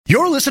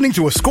You're listening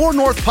to a Score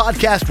North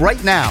podcast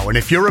right now, and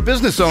if you're a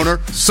business owner,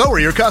 so are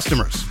your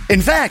customers.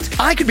 In fact,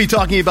 I could be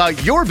talking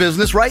about your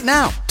business right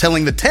now,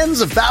 telling the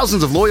tens of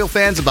thousands of loyal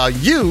fans about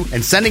you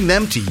and sending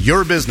them to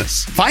your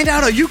business. Find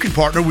out how you can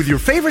partner with your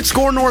favorite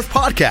Score North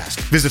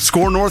podcast. Visit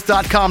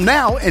scorenorth.com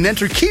now and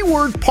enter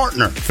keyword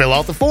partner. Fill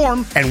out the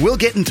form, and we'll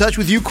get in touch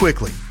with you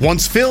quickly.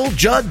 Once Phil,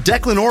 Judd,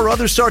 Declan, or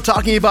others start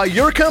talking about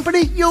your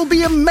company, you'll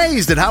be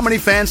amazed at how many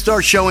fans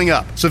start showing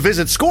up. So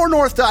visit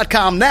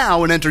scorenorth.com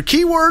now and enter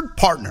keyword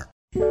partner.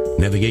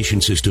 Navigation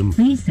system.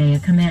 Please say a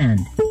command.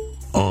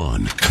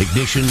 On.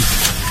 Ignition.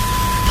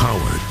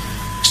 Powered.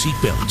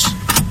 Seatbelts.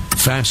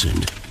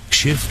 Fastened.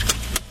 Shift.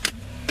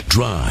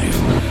 Drive.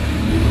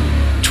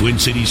 Twin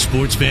Cities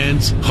sports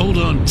fans, hold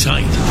on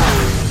tight.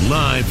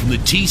 Live from the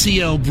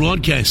TCL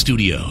broadcast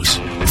studios,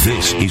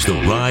 this is The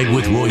Ride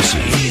with Reusse.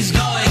 He's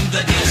going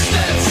the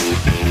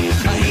distance.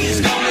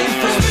 He's going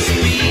for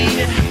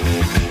speed.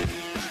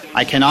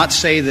 I cannot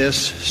say this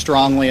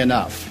strongly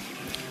enough.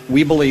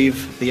 We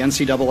believe the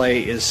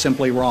NCAA is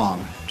simply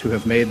wrong to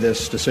have made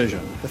this decision.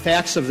 The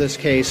facts of this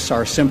case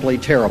are simply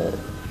terrible,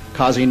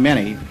 causing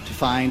many to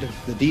find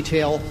the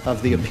detail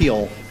of the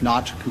appeal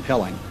not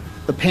compelling.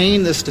 The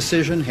pain this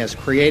decision has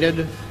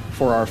created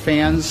for our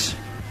fans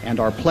and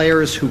our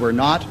players who were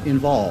not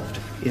involved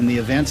in the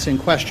events in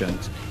question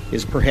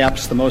is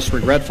perhaps the most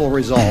regretful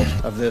result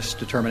of this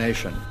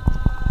determination.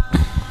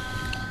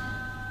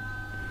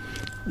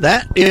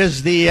 That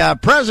is the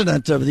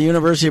president of the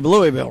University of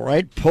Louisville,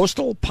 right?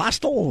 Postal,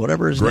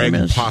 whatever his name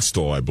is. Greg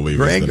Postal, I believe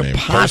Greg is the name.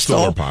 Postal. Postal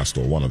or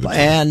Postal, one of the two.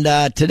 And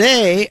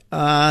today, the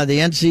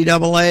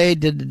NCAA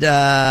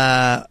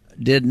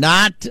did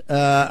not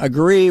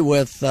agree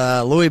with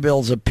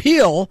Louisville's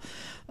appeal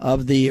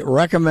of the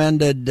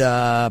recommended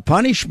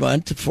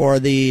punishment for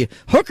the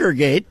hooker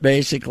gate,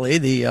 basically,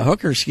 the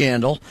hooker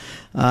scandal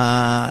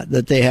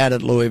that they had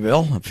at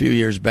Louisville a few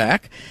years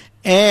back,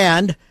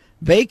 and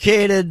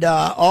vacated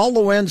all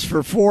the wins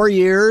for 4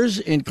 years,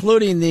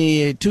 including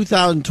the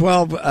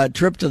 2012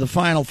 trip to the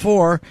Final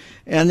Four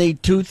and the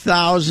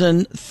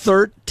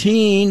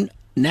 2013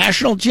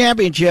 National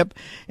Championship.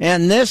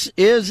 And this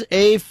is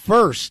a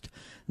first.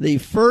 The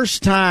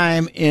first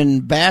time in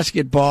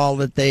basketball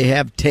that they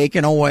have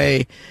taken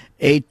away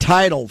a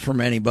title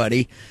from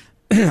anybody.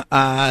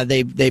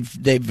 They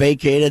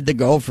vacated the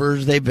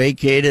Gophers. They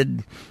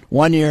vacated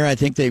 1 year. I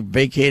think they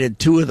vacated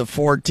 2 of the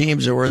 4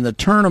 teams that were in the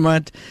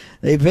tournament.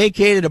 They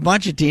vacated a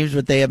bunch of teams,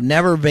 but they have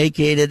never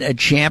vacated a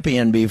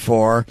champion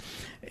before.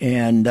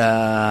 And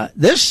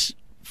this,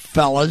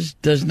 fellas,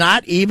 does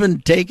not even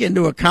take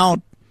into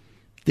account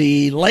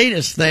the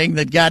latest thing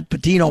that got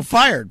Pitino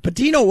fired.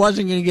 Pitino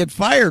wasn't going to get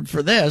fired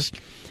for this.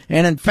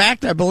 And, in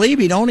fact, I believe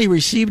he'd only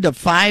received a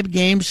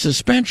 5-game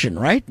suspension,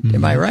 right? Mm-hmm.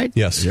 Am I right?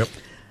 Yes. Yep.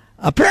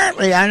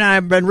 Apparently, and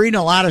I've been reading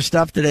a lot of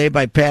stuff today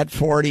by Pat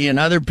Forty and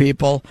other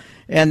people,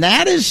 and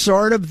that is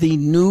sort of the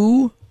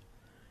new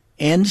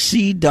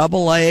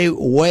NCAA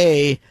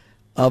way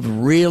of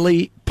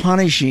really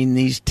punishing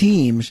these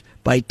teams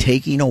by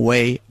taking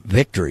away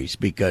victories,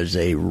 because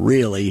they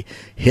really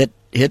hit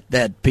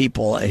that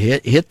people,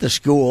 hit the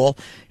school,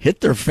 hit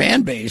their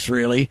fan base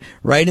really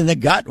right in the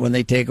gut when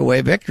they take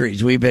away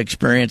victories. We've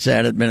experienced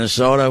that at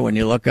Minnesota. When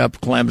you look up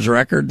Clem's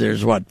record,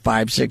 there's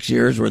 5-6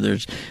 years where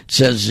it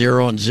says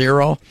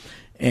 0-0,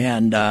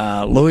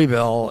 and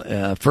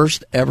Louisville,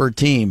 first ever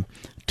team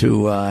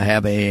to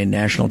have a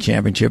national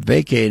championship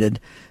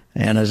vacated.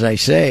 And as I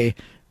say,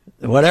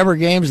 whatever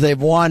games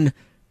they've won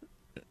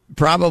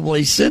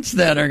probably since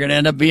then are going to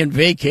end up being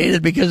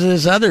vacated because of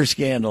this other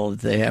scandal that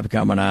they have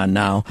coming on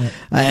now.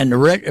 And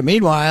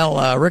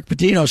meanwhile, Rick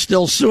Pitino's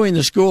still suing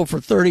the school for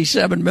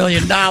 $37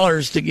 million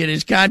to get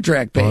his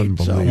contract paid.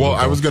 So. Well,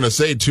 I was going to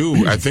say,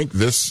 too, I think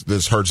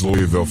this hurts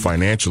Louisville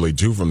financially,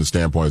 too, from the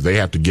standpoint they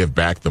have to give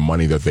back the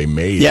money that they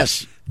made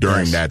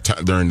during that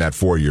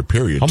 4-year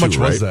period. How much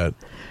was right? that?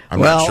 I'm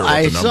not sure what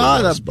I the number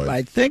saw was, but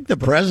I think the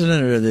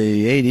president or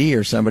the AD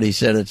or somebody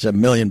said it's $1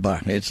 million.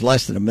 It's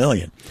less than $1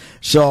 million.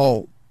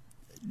 So,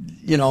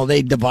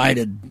 they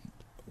divided.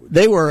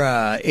 They were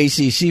a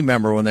ACC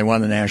member when they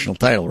won the national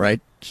title, right?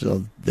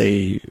 So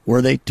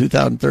were they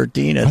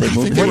 2013? Had they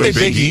moved? Were they Big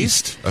Big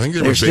East? I think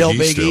they They're were still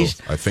Big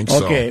East. I think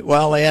so. Okay,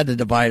 well, they had to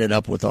divide it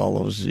up with all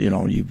those. You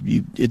don't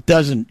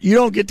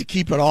get to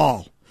keep it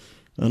all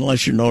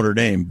unless you're Notre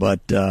Dame.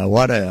 But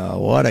what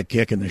a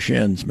kick in the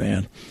shins,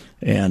 man.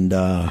 And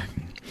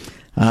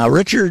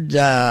Richard's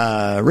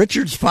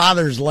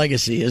father's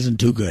legacy isn't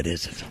too good,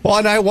 is it? Well,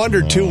 and I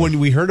wondered, too, when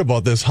we heard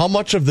about this, how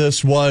much of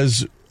this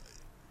was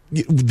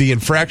the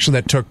infraction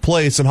that took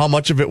place and how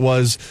much of it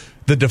was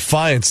the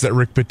defiance that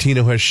Rick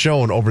Pitino has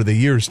shown over the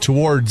years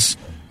towards,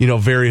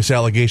 various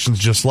allegations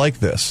just like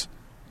this.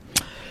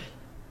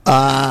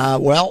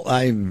 Well,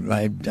 I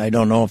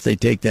don't know if they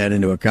take that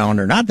into account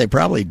or not. They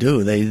probably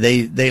do.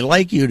 They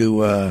like you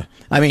to.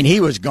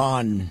 He was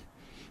gone.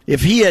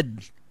 If he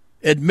had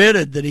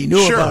admitted that he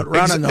knew about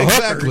running the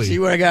hookers, he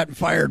would have gotten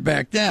fired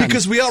back then.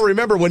 Because we all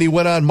remember when he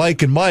went on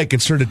Mike and Mike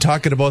and started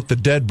talking about the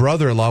dead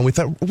brother-in-law, and we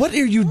thought, what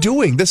are you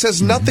doing? This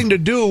has nothing to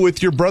do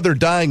with your brother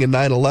dying in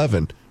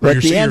 9/11. But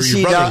the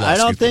NCAA, I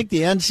don't think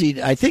the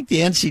NCAA. I think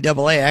the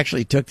NCAA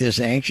actually took this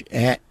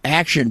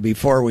action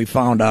before we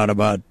found out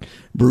about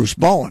Bruce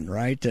Bowen,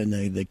 right?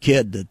 And the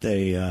kid that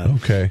the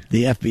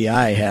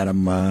FBI had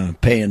him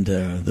paying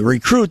to the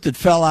recruit that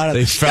fell out of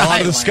the sky. They fell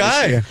out of the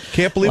sky.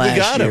 Can't believe we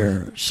got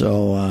him.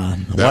 So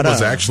that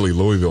was actually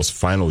Louisville's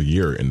final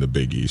year in the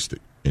Big East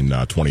in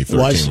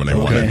 2013 when they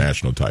won the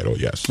national title.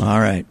 Yes. All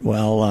right.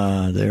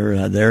 Well,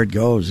 there it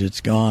goes.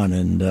 It's gone,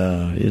 and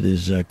it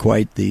is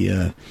quite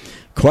the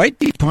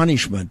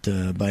punishment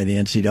by the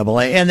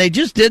NCAA. And they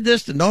just did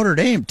this to Notre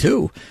Dame,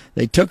 too.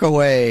 They took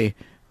away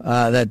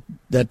that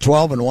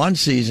 12-1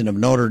 season of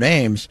Notre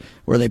Dame's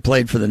where they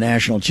played for the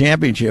national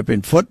championship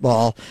in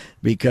football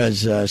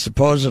because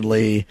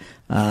supposedly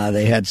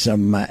they had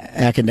some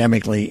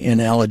academically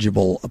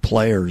ineligible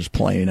players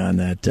playing on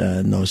that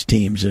in those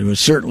teams. It was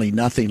certainly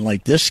nothing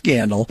like this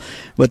scandal,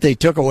 but they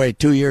took away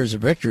 2 years of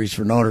victories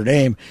for Notre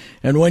Dame.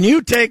 And when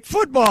you take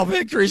football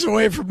victories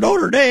away from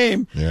Notre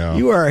Dame,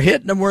 you are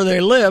hitting them where they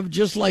live,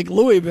 just like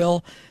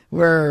Louisville,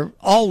 where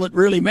all that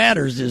really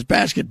matters is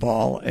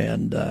basketball,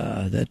 and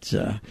that's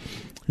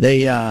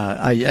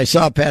I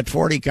saw a Pat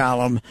Forty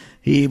column.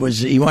 He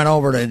went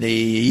over to the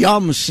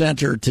Yum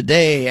Center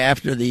today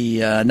after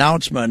the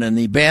announcement, and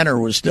the banner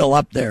was still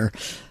up there.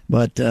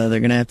 But they're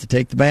going to have to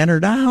take the banner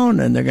down,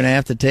 and they're going to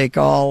have to take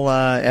all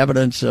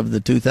evidence of the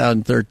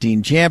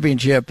 2013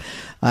 championship.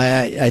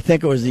 I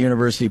think it was the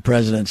university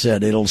president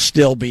said it'll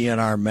still be in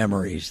our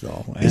memories,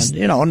 though.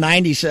 And,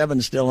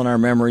 97 still in our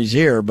memories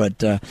here.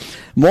 But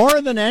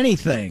more than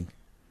anything,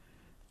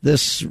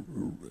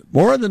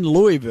 more than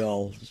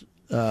Louisville,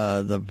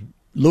 the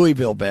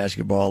Louisville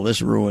basketball,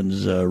 this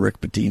ruins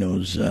Rick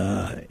Pitino's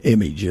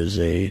image as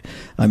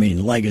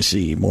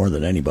legacy more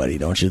than anybody,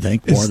 don't you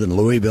think? More than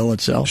Louisville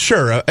itself?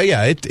 Sure,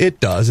 it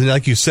does. And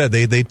like you said,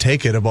 they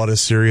take it about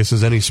as serious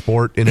as any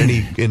sport in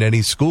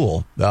any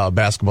school,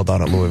 basketball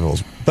down at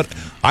Louisville's. But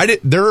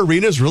their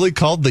arena is really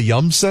called the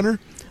Yum Center?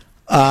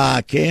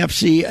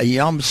 KFC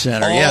Yum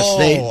Center,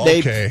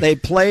 yes. They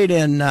played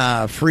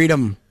in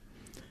Freedom.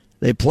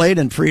 They played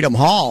in Freedom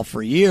Hall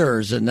for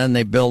years, and then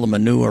they built them a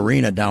new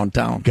arena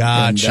downtown.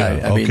 Gotcha.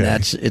 And, I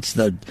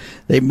mean,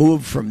 they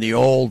moved from the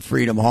old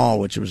Freedom Hall,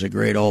 which was a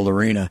great old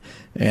arena,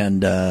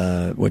 and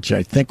which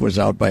I think was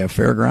out by a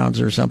fairgrounds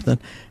or something,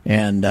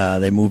 and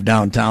they moved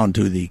downtown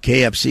to the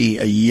KFC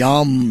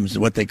Yums,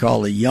 what they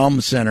call the Yum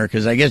Center,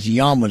 because I guess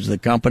Yum was the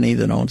company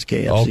that owns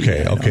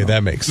KFC. Okay,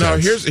 that makes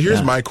sense. Now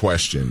here's my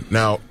question.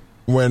 Now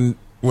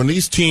when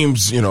these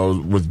teams,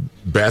 with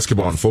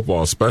basketball and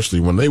football especially,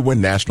 when they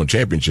win national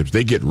championships,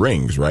 they get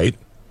rings, right?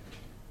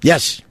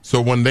 Yes.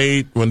 So when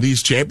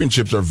these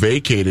championships are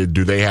vacated,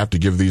 do they have to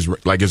give these?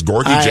 Like, is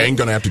Gorky Jang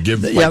going to have to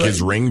give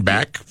his ring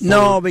back?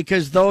 No,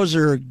 because those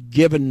are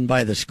given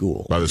by the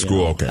school. By the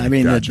school, okay. I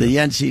mean, gotcha. The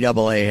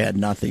NCAA had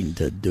nothing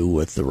to do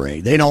with the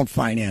ring. They don't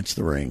finance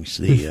the rings.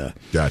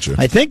 Gotcha.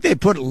 I think they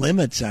put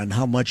limits on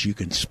how much you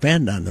can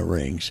spend on the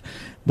rings.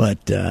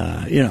 But,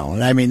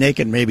 they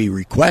can maybe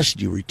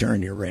request you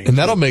return your ring. And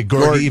that'll make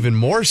Gorgie even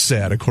more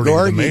sad, according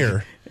to the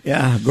mayor.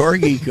 Yeah,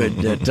 Gorgie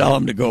could tell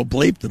them to go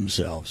bleep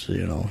themselves,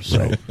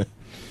 So,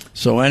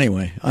 so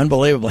anyway,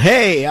 unbelievable.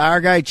 Hey, our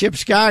guy Chip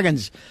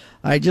Scoggins,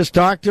 I just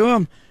talked to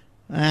him.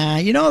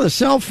 The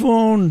cell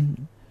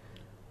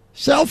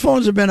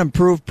phones have been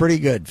improved pretty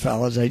good,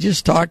 fellas. I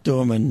just talked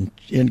to him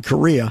in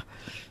Korea.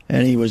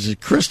 And he was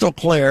crystal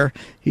clear.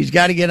 He's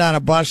got to get on a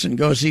bus and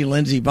go see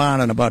Lindsey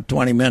Vonn in about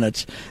 20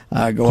 minutes. Go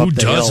up the hill. Who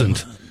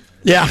doesn't?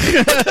 Yeah,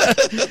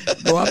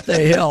 go up the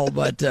hill.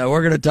 But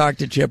we're going to talk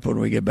to Chip when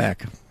we get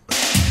back.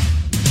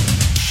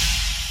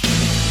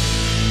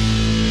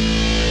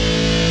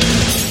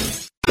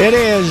 It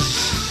is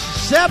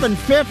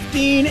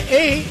 7:15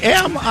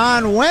 a.m.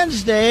 on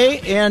Wednesday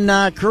in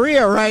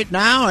Korea right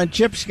now, and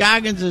Chip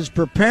Scoggins is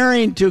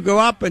preparing to go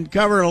up and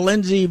cover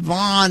Lindsey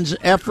Vonn's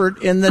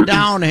effort in the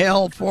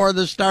downhill for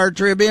the Star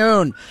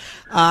Tribune.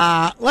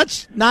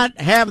 Let's not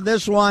have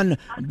this one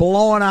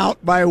blown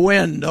out by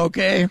wind,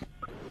 okay?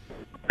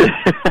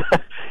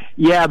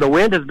 Yeah, the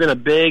wind has been a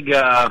big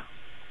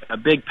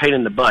pain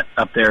in the butt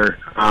up there.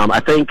 I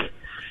think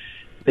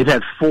they've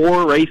had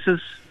 4 races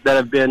that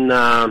have been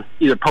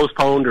either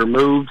postponed or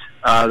moved.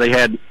 They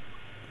had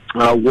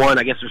one,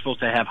 I guess they're supposed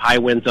to have high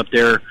winds up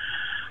there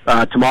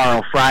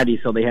tomorrow, Friday,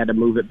 so they had to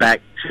move it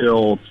back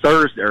till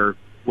Thursday, or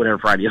whatever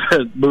Friday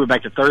is, move it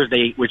back to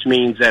Thursday, which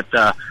means that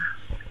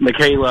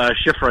Michaela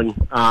Schifrin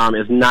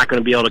is not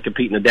going to be able to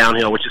compete in the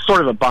downhill, which is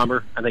sort of a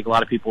bummer. I think a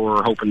lot of people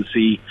were hoping to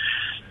see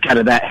kind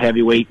of that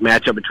heavyweight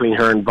matchup between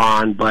her and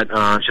Vonn, but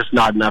it's just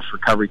not enough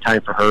recovery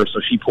time for her, so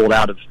she pulled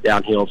out of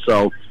downhill.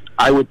 So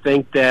I would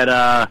think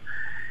that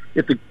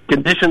if the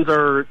conditions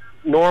are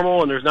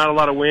normal and there's not a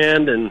lot of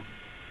wind and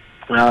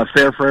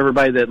fair for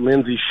everybody, that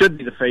Lindsay should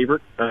be the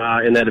favorite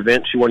in that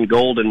event. She won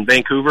gold in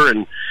Vancouver,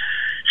 and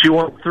she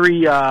won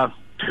 3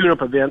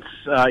 tune-up events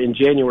in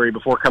January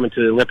before coming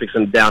to the Olympics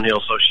and downhill,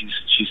 so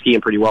she's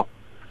skiing pretty well.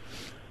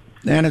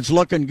 And it's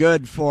looking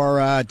good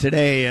for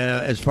today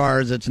as far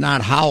as it's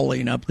not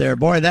howling up there.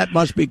 Boy, that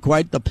must be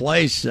quite the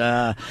place.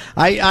 I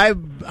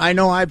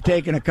know I've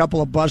taken a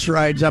couple of bus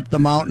rides up the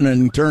mountain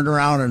and turned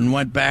around and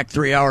went back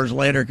 3 hours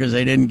later because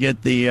they didn't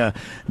get the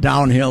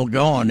downhill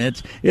going.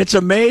 It's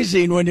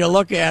amazing when you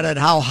look at it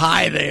how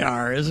high they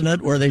are, isn't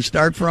it, where they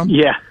start from?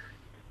 Yeah.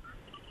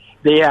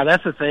 Yeah,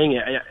 that's the thing.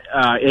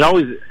 It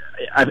always...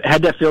 I've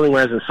had that feeling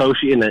when I was in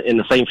Sochi, and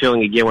the same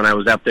feeling again when I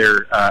was out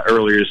there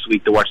earlier this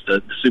week to watch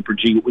the Super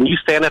G. When you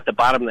stand at the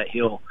bottom of that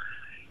hill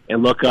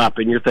and look up,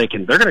 and you're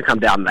thinking they're going to come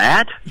down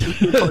that,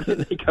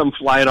 they come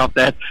flying off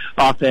that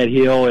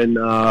hill, and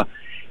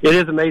it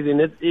is amazing.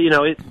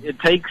 It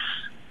takes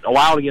a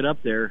while to get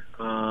up there.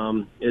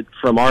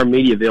 From our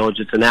media village,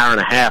 it's an hour and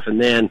a half, and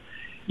then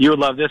you would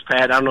love this,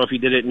 Pat. I don't know if you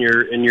did it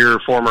in your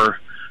former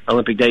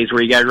Olympic days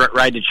where you guys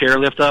ride the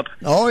chairlift up.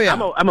 Oh yeah,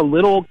 I'm a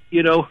little,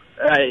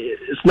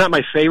 it's not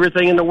my favorite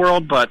thing in the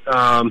world, but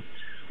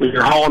when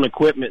you're hauling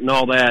equipment and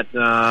all that,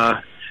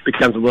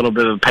 becomes a little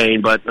bit of a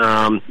pain. But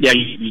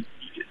the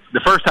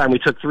first time we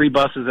took 3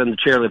 buses and the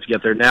chairlift to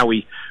get there. Now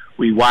we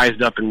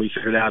wised up and we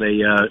figured out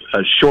a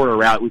shorter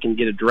route. We can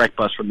get a direct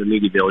bus from the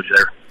media village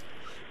there.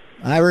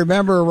 I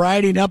remember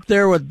riding up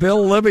there with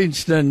Bill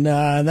Livingston.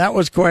 That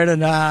was quite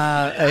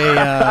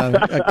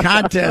a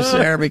contest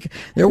there. Because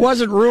there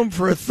wasn't room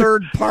for a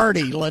third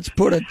party, let's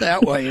put it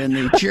that way, in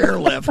the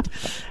chairlift.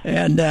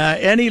 And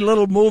any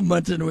little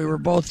movement, and we were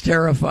both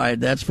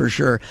terrified, that's for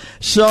sure.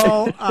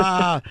 So,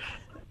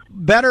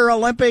 better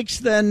Olympics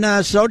than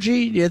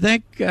Sochi, do you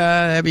think?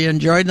 Have you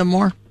enjoyed them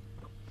more?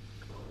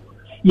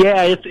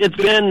 Yeah, it's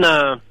been...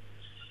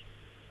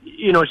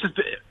 it's just,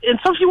 and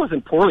Sochi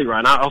wasn't poorly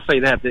run. I'll say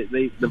that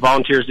the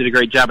volunteers did a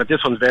great job, but this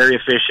one's very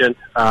efficient.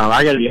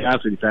 I got to be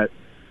honest with you, Pat.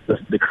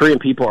 The Korean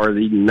people are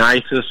the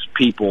nicest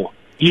people.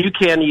 You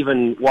can't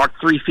even walk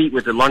 3 feet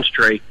with a lunch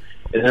tray,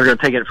 and they're going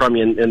to take it from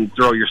you and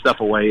throw your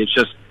stuff away. It's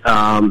just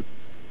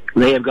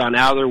they have gone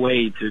out of their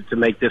way to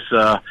make this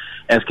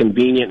as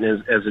convenient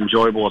and as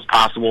enjoyable as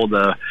possible.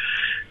 The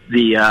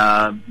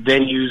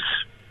venues.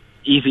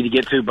 Easy to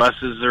get to.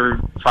 Buses are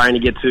fine to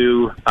get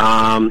to.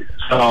 And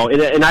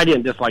I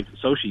didn't dislike the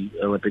Sochi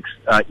Olympics.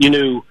 You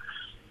knew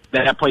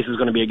that place was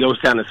going to be a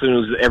ghost town as soon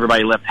as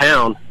everybody left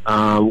town,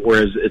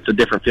 whereas it's a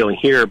different feeling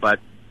here. But,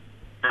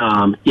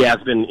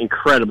 it's been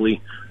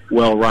incredibly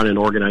well run and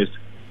organized.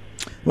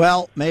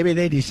 Well, maybe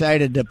they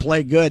decided to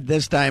play good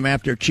this time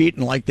after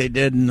cheating like they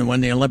did when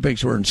the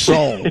Olympics were in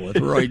Seoul with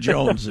Roy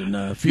Jones and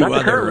a few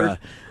other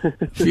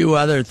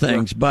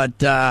things. But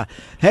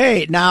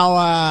hey, now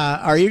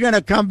are you going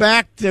to come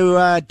back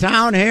to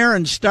town here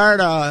and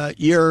start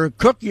your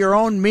cook your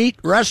own meat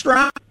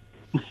restaurant?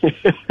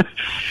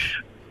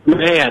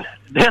 Man,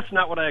 that's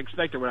not what I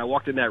expected when I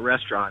walked in that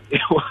restaurant.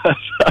 It was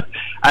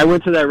I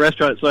went to that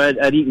restaurant, so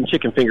I'd eaten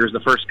chicken fingers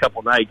the first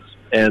couple nights,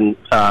 and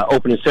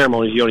opening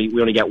ceremonies,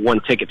 we only got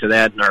 1 ticket to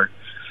that, and our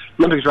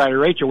Olympics rider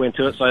Rachel went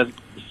to it, so I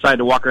decided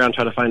to walk around and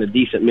try to find a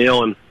decent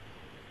meal, and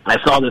I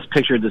saw this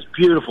picture of this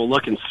beautiful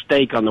looking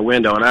steak on the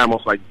window, and I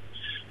almost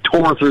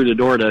tore through the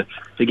door to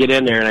get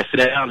in there, and I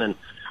sit down, and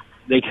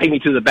they take me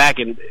to the back,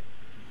 and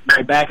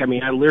right back, I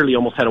literally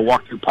almost had to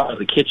walk through part of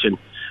the kitchen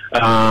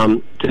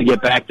to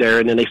get back there,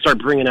 and then they start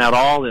bringing out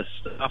all this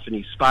stuff and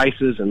these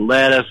spices and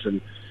lettuce,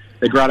 and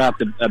they brought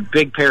out a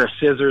big pair of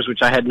scissors,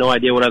 which I had no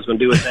idea what I was going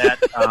to do with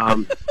that.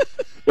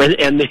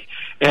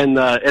 And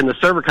the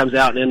server comes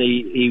out, and then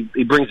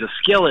he brings a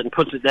skillet and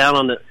puts it down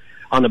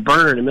on the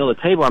burner in the middle of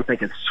the table. I'm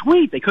thinking,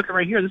 sweet, they cook it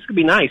right here. This could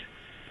be nice.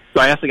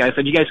 So I asked the guy, I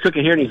said, "You guys cook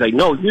it here?" And he's like,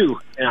 "No, you."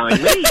 And I'm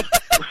like, "Me?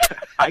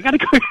 I got to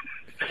cook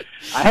it.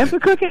 I have to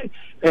cook it."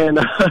 And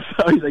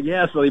so he's like,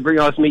 "Yeah." So they bring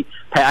all this meat.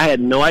 I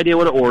had no idea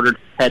what I ordered.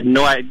 Had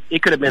no idea.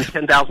 It could have been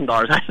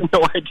 $10,000. I had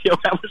no idea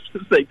how much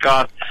this thing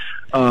cost.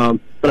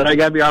 But I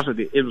got to be honest with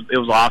you, it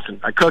was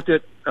awesome. I cooked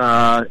it.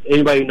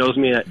 Anybody who knows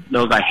me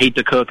knows I hate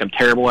to cook. I'm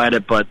terrible at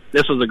it. But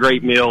this was a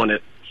great meal, and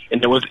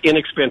it was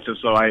inexpensive.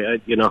 So I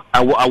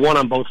won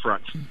on both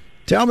fronts.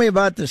 Tell me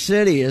about the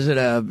city. Is it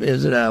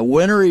a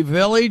wintry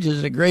village?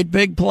 Is it a great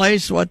big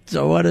place? What's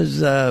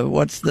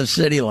the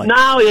city like?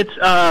 No, it's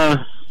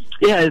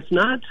it's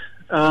not.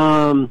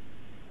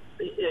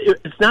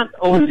 It's not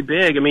only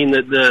big.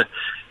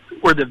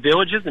 Where the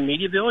village is, the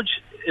media village,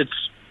 it's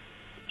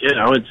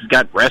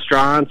got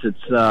restaurants.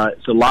 It's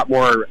a lot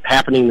more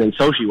happening than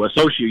Sochi was.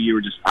 Sochi, you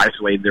were just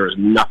isolated. There was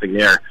nothing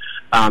there.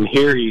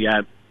 Here you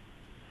got,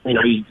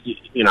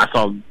 I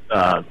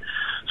saw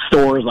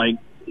stores like,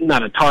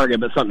 not a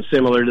Target, but something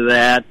similar to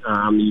that.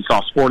 You saw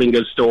a sporting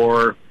goods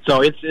store.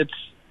 So it's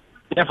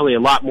definitely a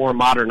lot more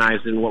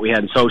modernized than what we had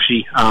in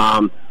Sochi.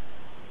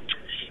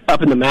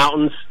 Up in the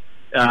mountains,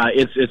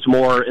 it's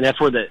more, and that's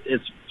where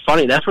it's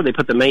funny, that's where they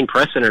put the main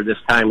press center this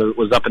time. It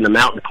was up in the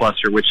mountain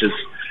cluster, which is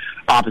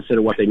opposite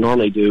of what they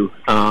normally do.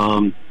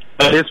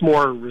 But it's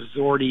more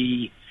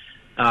resorty,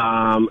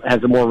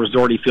 has a more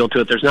resorty feel to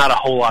it. There's not a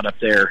whole lot up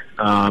there.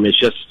 It's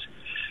just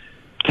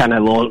kind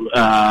of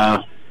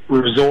little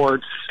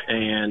resorts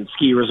and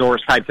ski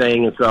resorts type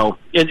thing, and so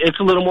it's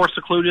a little more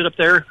secluded up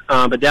there.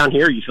 But down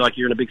here, you feel like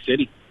you're in a big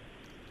city.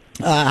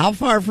 How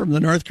far from the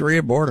North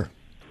Korea border?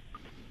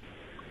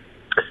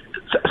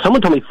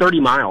 Someone told me 30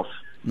 miles.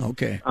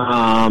 Okay.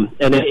 And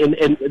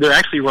they're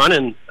actually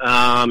running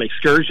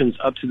excursions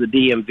up to the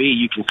DMV.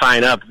 You can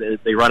sign up.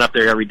 They run up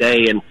there every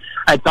day. And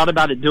I thought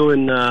about it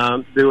doing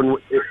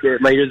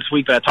it later this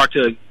week, but I talked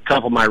to a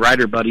couple of my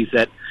rider buddies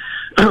that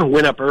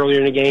went up earlier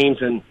in the games,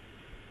 and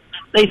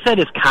they said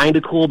it's kind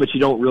of cool, but you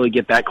don't really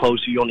get that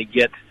close. You only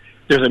get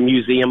there's a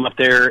museum up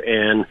there,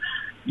 and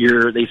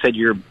they said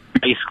you're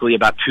basically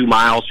about 2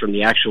 miles from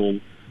the actual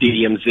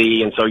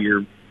DMZ, and so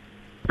you're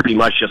pretty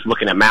much just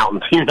looking at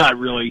mountains. You're not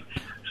really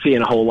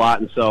seeing a whole lot,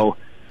 and so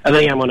I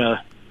think I'm going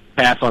to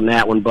pass on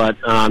that one. But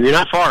you're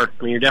not far.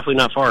 I mean, you're definitely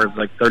not far. It's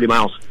like 30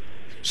 miles.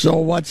 So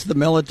what's the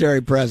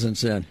military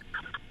presence in?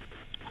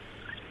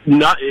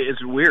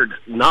 It's weird.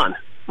 None.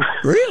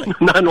 Really?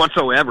 None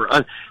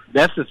whatsoever.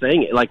 That's the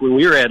thing. Like when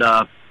we were at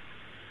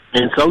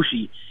in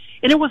Sochi,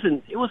 and it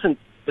wasn't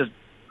as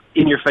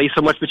in your face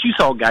so much, but you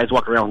saw guys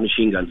walk around with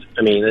machine guns.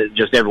 I mean,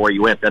 just everywhere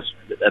you went, that's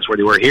where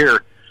they were.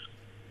 Here,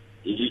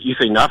 you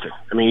see nothing.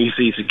 I mean, you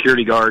see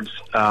security guards,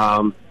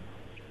 at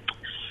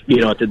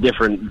the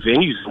different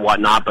venues and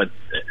whatnot, but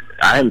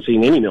I haven't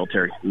seen any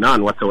military,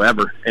 none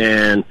whatsoever.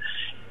 And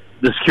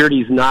the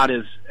security is not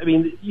as, I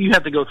mean, you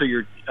have to go through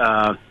your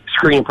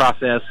screening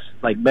process,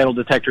 like metal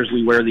detectors.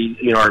 We wear these,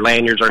 our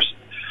lanyards,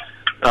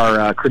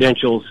 our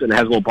credentials, and it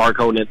has a little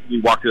barcode, and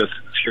you walk through a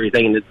security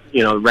thing, and it,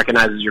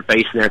 recognizes your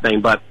face and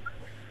everything. But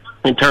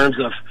in terms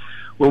of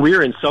when we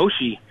were in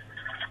Sochi,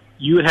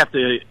 you would have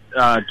to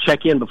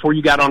check in before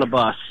you got on a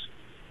bus.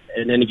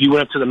 And then if you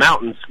went up to the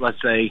mountains,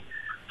 let's say,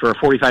 for a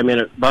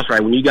 45-minute bus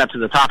ride, when you got to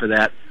the top of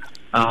that,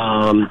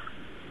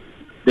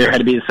 there had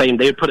to be the same.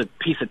 They would put a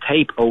piece of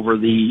tape over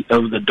the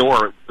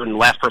door when the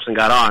last person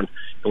got on.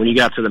 And when you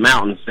got to the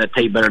mountains, that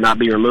tape better not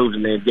be removed,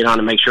 and they'd get on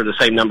and make sure the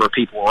same number of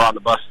people were on the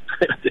bus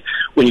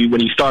when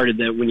you started,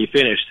 when you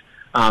finished.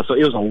 So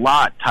it was a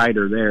lot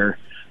tighter there.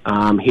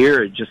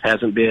 Here, it just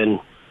hasn't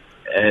been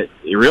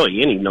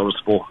really any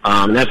noticeable.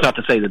 And that's not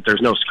to say that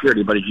there's no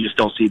security, but you just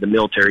don't see the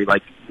military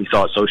like we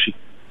saw at Sochi.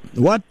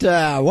 What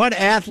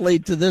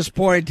athlete to this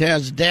point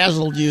has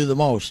dazzled you the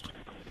most?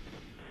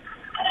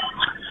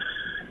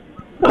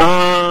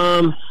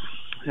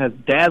 Has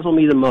dazzled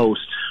me the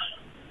most?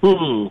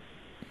 Well,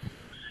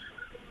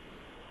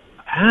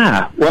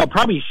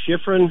 probably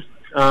Schifrin.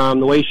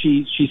 The way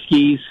she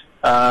skis,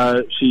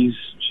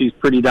 she's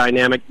pretty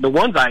dynamic. The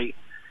ones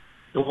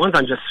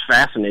I'm just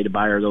fascinated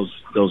by are those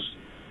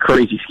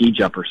crazy ski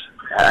jumpers.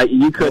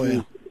 You couldn't. Oh,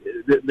 yeah.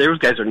 Those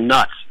guys are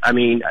nuts. I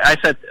mean, I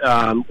said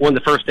one of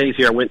the first days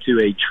here, I went to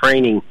a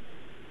training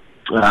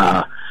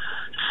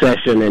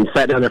session and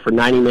sat down there for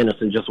 90 minutes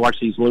and just watched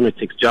these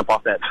lunatics jump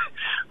off that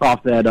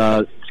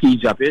ski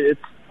jump.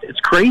 It's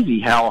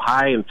crazy how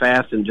high and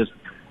fast and just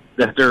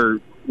that they're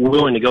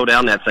willing to go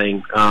down that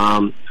thing.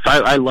 So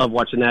I love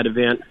watching that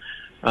event.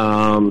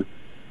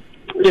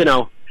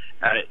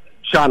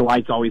 Shaun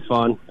White's always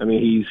fun. I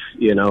mean,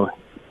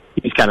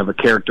 he's kind of a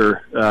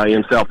character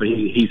himself, but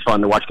he's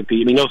fun to watch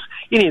compete. I mean,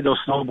 any of those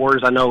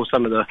snowboarders, I know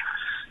some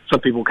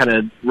people kind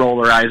of roll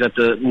their eyes at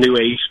the new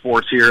age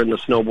sports here and the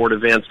snowboard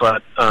events,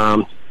 but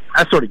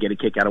I sort of get a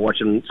kick out of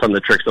watching some of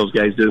the tricks those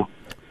guys do.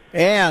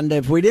 And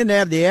if we didn't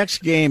have the X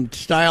Game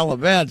style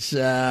events,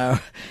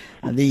 the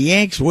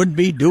Yanks wouldn't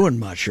be doing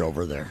much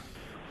over there.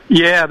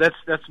 Yeah,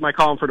 that's my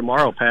column for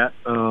tomorrow, Pat.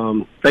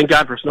 Thank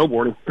God for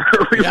snowboarding.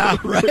 Yeah,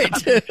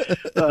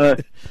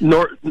 right.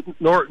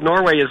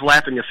 Norway is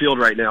lapping the field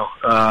right now.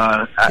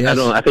 Yes.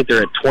 I think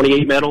they're at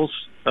 28 medals.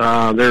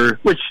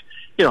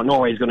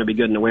 Norway is going to be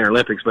good in the Winter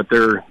Olympics, but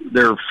they're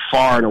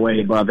far and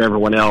away above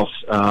everyone else.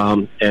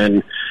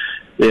 And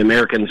the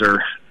Americans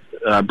are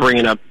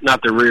bringing up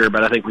not the rear,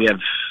 but I think we have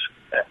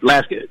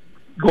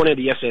going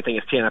into yesterday. I think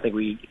it's 10. I think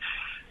we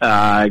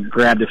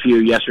grabbed a few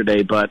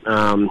yesterday, but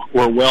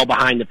we're well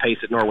behind the pace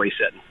that Norway's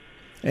setting.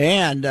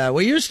 And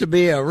we used to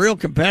be a real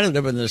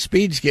competitive in the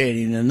speed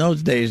skating, and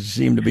those days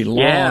seem to be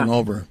long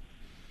over.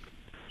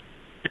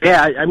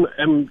 Yeah, I'm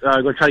going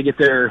to try to get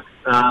there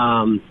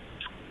on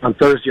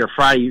Thursday or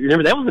Friday.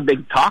 Remember, that was a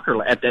big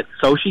talker at that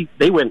Sochi.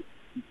 They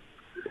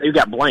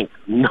got blanked,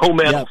 no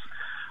medals,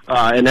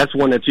 and that's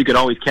one that you could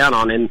always count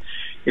on. And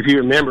if you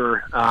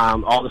remember,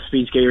 all the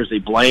speed skaters, they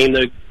blame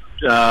the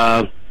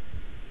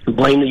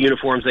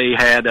uniforms they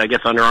had. I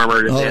guess Under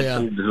Armour had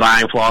some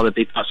design flaw that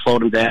they thought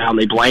slowed them down.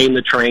 They blame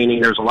the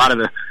training. There's a lot of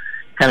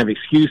kind of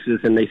excuses,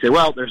 and they say,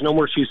 well, there's no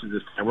more excuses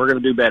this time. We're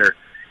going to do better.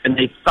 And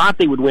they thought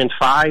they would win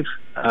 5.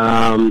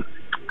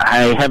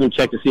 I haven't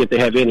checked to see if they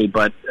have any,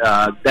 but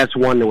that's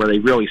one where they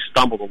really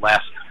stumbled the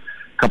last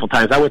couple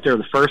times. I went there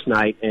the first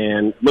night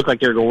and looked like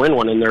they were going to win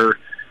one, and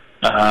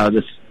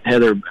this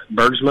Heather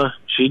Bergsma,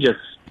 she just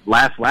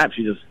last lap,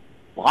 she just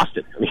lost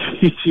it. I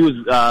mean, she was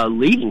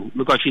leading,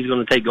 looked like she was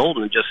going to take gold,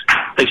 and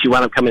I think she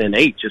wound up coming in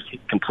 8, just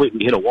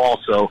completely hit a wall.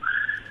 So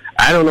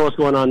I don't know what's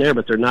going on there,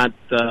 but they're not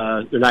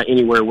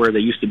anywhere where they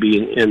used to be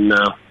in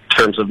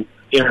terms of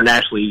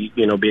internationally,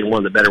 being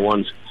one of the better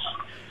ones.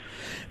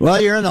 Well,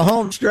 you're in the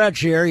home stretch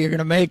here. You're going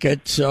to make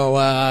it. So,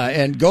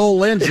 and Gold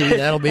Lindsay,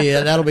 that'll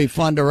be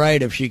fun to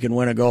write if she can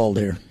win a gold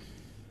here.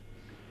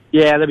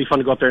 Yeah, that'd be fun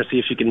to go up there and see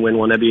if she can win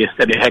one. That'd be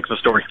a heck of a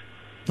story.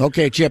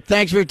 Okay, Chip.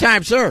 Thanks for your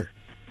time, sir.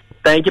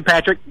 Thank you,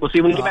 Patrick. We'll see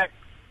you when you get back.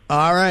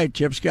 All right,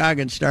 Chip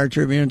Scoggins, Star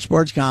Tribune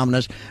sports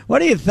columnist. What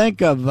do you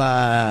think of,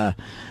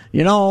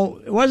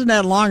 it wasn't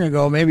that long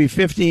ago, maybe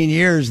 15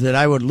 years, that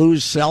I would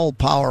lose cell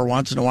power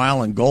once in a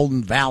while in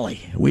Golden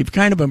Valley. We've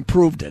kind of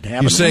improved it, haven't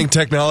we? You're saying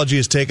technology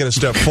has taken a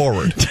step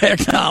forward.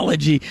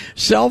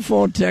 Cell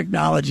phone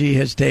technology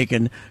has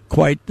taken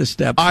quite the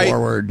step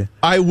forward.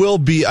 I will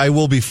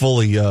be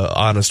fully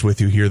honest with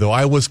you here, though.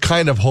 I was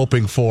kind of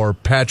hoping for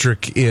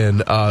Patrick in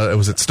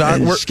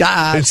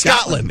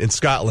Scotland. In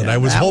Scotland. Yeah, I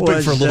was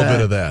hoping for a little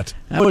bit of that.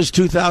 That was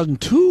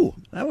 2002.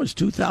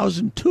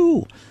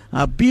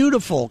 A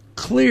beautiful,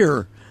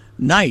 clear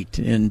night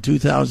in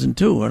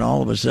 2002, and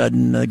all of a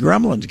sudden the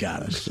Gremlins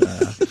got us.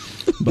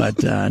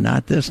 But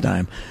not this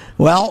time.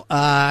 Well,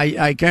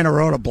 I kind of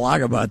wrote a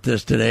blog about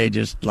this today.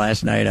 Just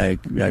last night,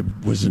 I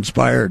was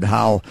inspired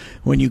how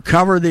when you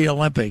cover the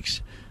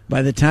Olympics,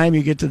 by the time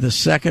you get to the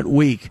second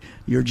week,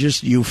 you're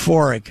just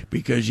euphoric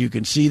because you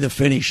can see the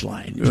finish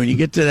line. When you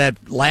get to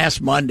that last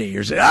Monday,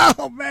 you're saying,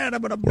 "Oh man,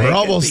 I'm going to make it." We're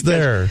almost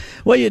there.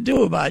 Well, you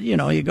do about you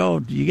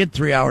get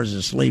 3 hours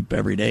of sleep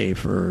every day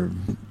for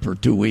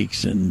 2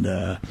 weeks, and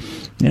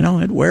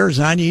it wears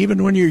on you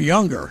even when you're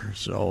younger.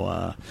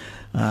 So.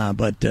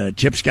 But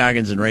Chip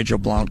Scoggins and Rachel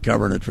Blount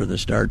covering it for the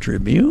Star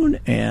Tribune,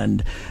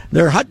 and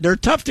they're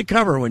tough to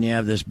cover when you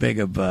have this big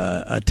of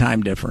a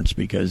time difference,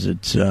 because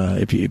it's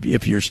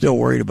if you're still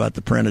worried about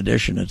the print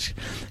edition, it's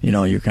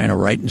you're kind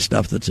of writing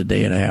stuff that's a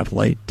day and a half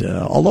late.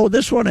 Although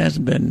this one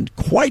hasn't been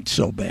quite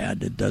so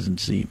bad, it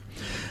doesn't seem.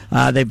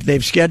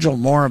 They've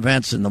scheduled more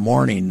events in the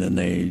morning than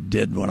they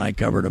did when I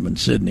covered them in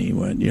Sydney.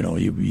 When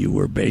you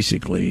were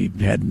basically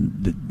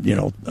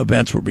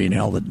events were being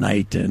held at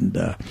night,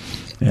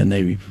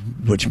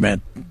 which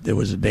meant it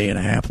was a day and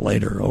a half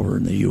later over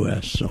in the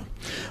U.S. So,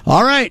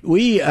 all right,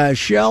 we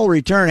shall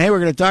return. Hey, we're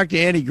going to talk to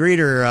Andy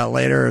Greeter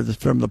later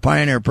from the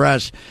Pioneer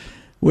Press.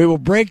 We will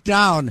break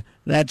down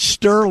that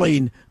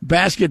sterling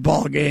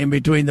basketball game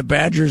between the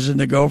Badgers and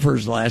the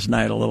Gophers last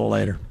night a little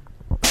later.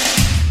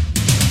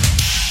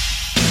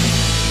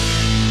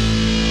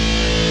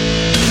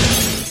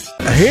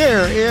 Here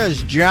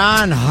is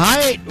John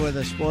Haidt with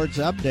a sports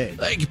update.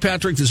 Thank you,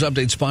 Patrick. This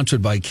update is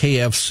sponsored by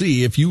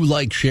KFC. If you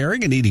like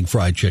sharing and eating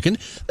fried chicken,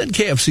 then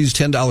KFC's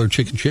 $10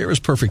 chicken share is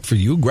perfect for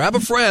you. Grab a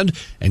friend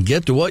and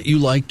get to what you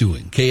like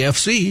doing.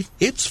 KFC,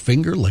 it's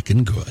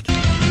finger-licking good.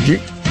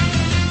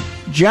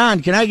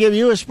 John, can I give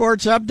you a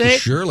sports update?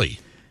 Surely.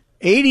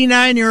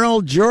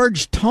 89-year-old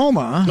George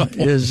Toma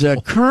is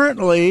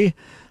currently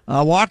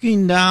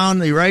walking down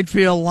the right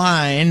field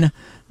line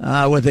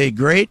with a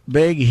great,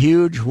 big,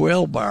 huge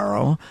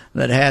wheelbarrow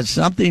that has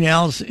something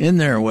else in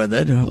there with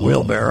it,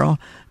 wheelbarrow,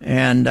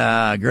 and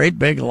a great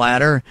big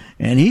ladder.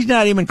 And he's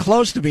not even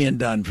close to being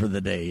done for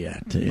the day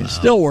yet. He's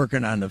still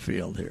working on the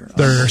field here.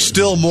 There are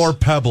still more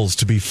pebbles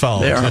to be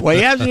found. Well,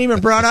 he hasn't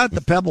even brought out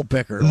the pebble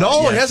picker.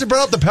 No, he hasn't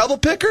brought out the pebble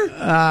picker?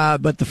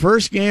 But the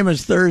first game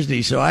is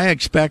Thursday, so I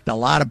expect a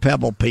lot of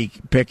pebble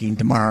picking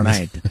tomorrow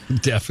night.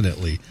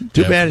 Definitely.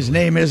 Too bad his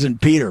name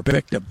isn't Peter.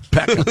 Picked a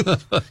peck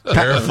of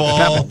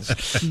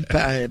pebbles.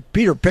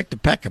 Peter picked a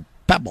peck of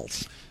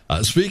pebbles.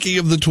 Speaking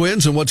of the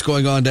Twins and what's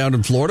going on down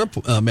in Florida,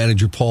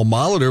 manager Paul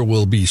Molitor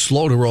will be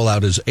slow to roll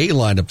out his A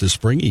lineup this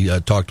spring. He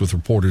talked with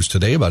reporters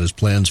today about his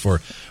plans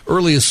for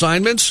early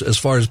assignments. As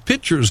far as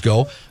pitchers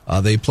go,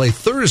 they play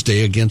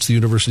Thursday against the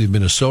University of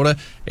Minnesota,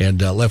 and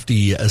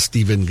lefty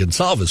Steven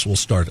Gonsalves will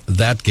start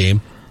that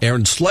game.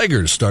 Aaron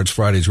Slegers starts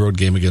Friday's road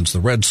game against the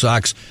Red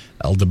Sox.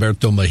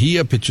 Alberto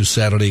Mejia pitches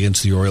Saturday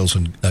against the Orioles,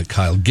 and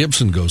Kyle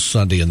Gibson goes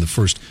Sunday in the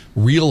first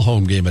real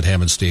home game at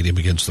Hammond Stadium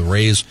against the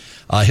Rays.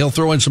 He'll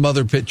throw in some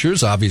other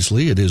pitchers.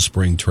 Obviously, it is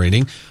spring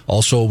training.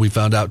 Also, we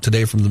found out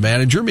today from the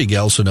manager,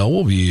 Miguel Sano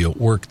will be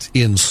worked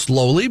in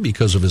slowly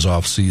because of his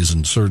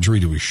off-season surgery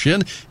to his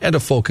shin and a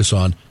focus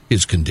on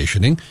his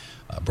conditioning.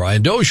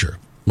 Brian Dozier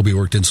will be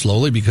worked in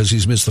slowly because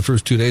he's missed the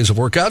first 2 days of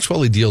workouts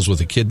while he deals with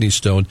a kidney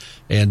stone.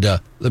 And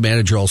the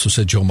manager also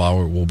said Joe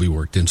Mauer will be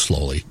worked in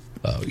slowly.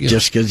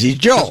 Just because he's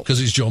Joe. Just because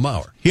he's Joe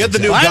Mauer. He had the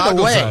new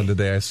goggles on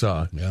today, I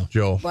saw. Yeah.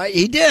 Joe. Well,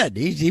 he did.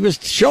 He was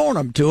showing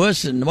them to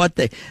us, and what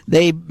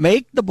they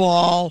make the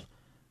ball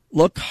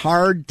look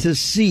hard to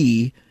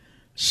see,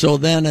 so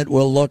then it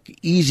will look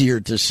easier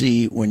to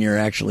see when you're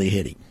actually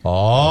hitting.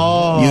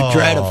 Oh. You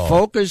try to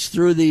focus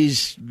through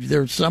these.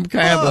 There's some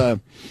kind of a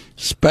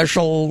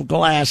special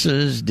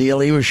glasses deal.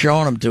 He was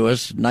showing them to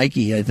us.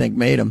 Nike, I think,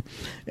 made them.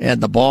 And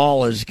the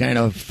ball is kind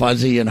of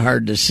fuzzy and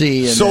hard to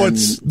see. And so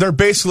they're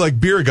basically like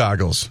beer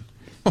goggles.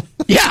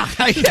 Yeah,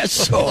 I guess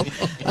so.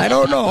 I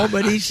don't know,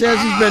 but he says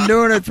he's been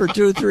doing it for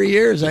 2-3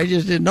 years. I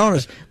just didn't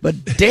notice.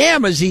 But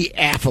damn, is he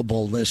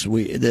affable this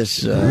week? Really?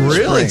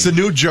 Spring. It's a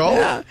new Joe?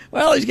 Yeah.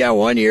 Well, he's got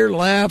 1 year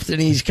left,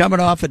 and he's coming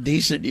off a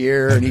decent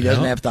year, and he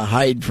doesn't have to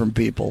hide from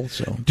people.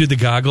 So, do the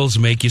goggles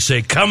make you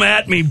say, "Come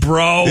at me,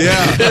 bro"?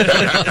 Yeah.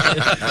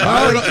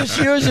 Oh, he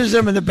just uses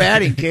them in the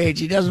batting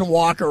cage. He doesn't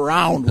walk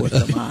around with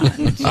them on.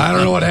 I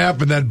don't know what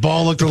happened. That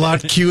ball looked a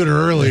lot cuter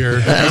earlier.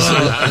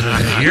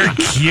 You're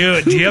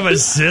cute. Do you have a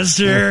sister?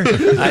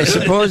 Catcher. I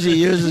suppose he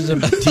uses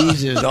them to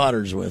tease his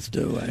daughters with,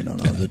 too. I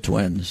don't know, the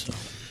Twins. So.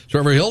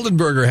 Trevor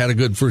Hildenberger had a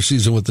good first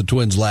season with the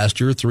Twins last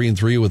year,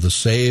 3-3 with a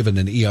save and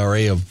an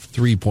ERA of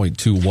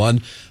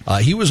 3.21.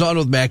 He was on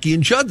with Mackey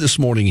and Judd this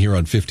morning here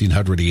on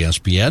 1500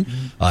 ESPN.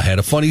 Had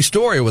a funny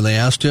story when they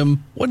asked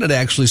him when it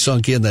actually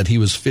sunk in that he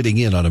was fitting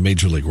in on a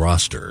major league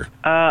roster.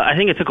 I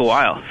think it took a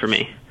while for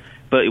me,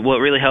 but what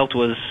really helped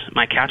was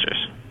my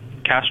catchers,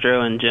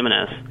 Castro and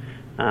Jimenez.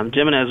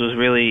 Jimenez was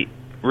really,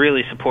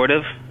 really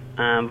supportive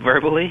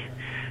verbally.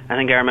 I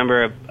think I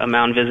remember a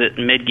mound visit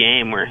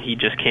mid-game where he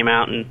just came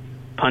out and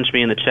punched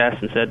me in the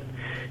chest and said,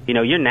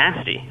 you're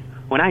nasty.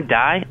 When I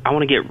die, I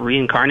want to get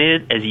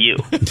reincarnated as you.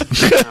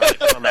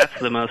 Well, that's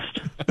the most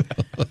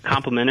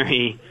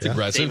complimentary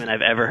statement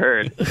I've ever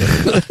heard.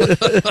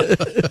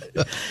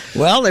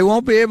 Well, they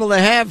won't be able to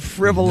have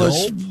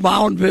frivolous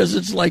mound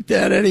visits like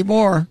that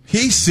anymore.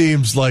 He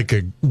seems like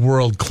a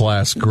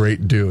world-class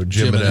great dude,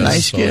 Jimenez.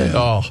 Nice kid.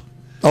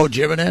 Oh,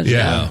 Jimenez?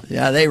 Yeah.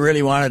 Yeah, they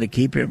really wanted to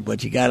keep him,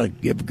 but you got to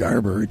give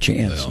Garber a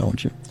chance,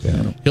 don't you?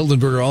 Yeah.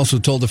 Hildenberger also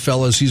told the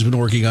fellas he's been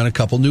working on a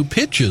couple new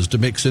pitches to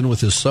mix in with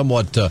his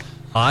somewhat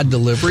odd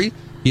delivery.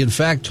 He, in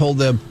fact, told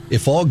them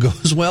if all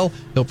goes well,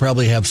 he'll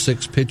probably have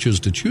 6 pitches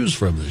to choose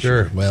from this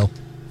year. Well,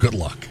 good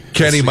luck.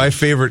 Kenny, my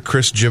favorite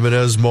Chris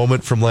Jimenez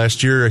moment from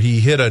last year,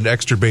 he hit an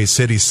extra base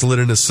hit. He slid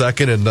in a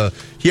second, and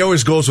he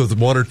always goes with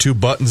 1 or 2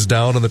 buttons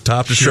down on the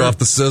top to show off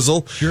the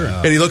sizzle. Sure.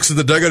 And he looks at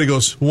the dugout, he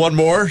goes, 1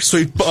 more? So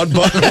he unbuttoned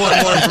 1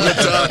 more from the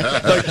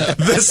top. Like,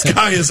 this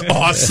guy is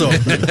awesome.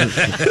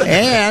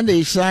 And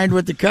he signed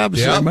with the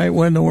Cubs, so he might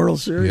win the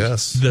World Series.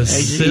 Yes. The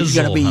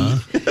sizzle,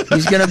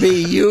 He's going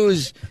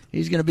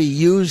to be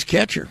used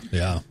catcher.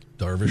 Yeah,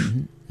 Darvish.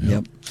 Mm-hmm.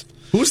 Yep.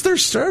 Who's their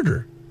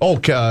starter? Oh,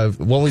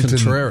 Wellington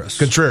Contreras.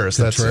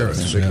 That's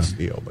the biggest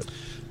yeah. deal.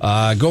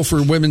 But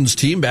Gopher women's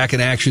team back in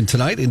action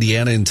tonight.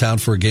 Indiana in town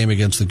for a game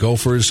against the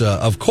Gophers.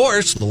 Of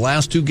course, the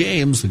last 2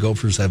 games, the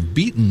Gophers have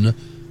beaten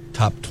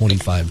top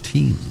 25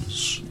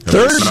 teams. Have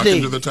they snuck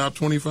into the top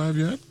 25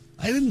 yet?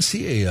 I didn't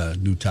see a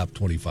new top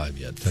 25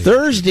 yet.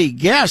 Thursday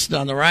guest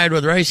on the Ride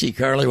with Reusse,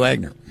 Carly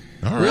Wagner.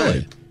 All right.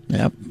 Really?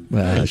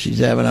 Yep. She's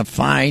having a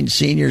fine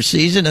senior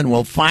season and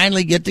will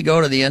finally get to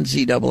go to the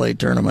NCAA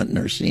tournament in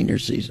her senior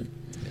season.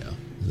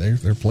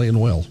 They're playing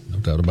well, no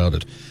doubt about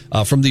it.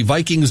 From the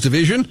Vikings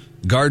division,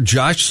 guard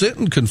Josh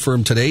Sitton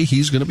confirmed today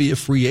he's going to be a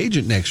free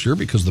agent next year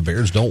because the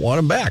Bears don't want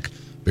him back.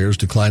 Bears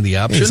declined the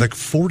option. He's like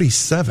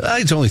 47.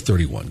 He's only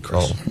 31,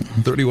 Chris.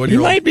 31-year-old. He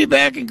might be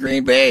back in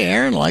Green Bay.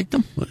 Aaron liked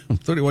him.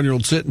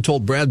 31-year-old Sitton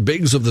told Brad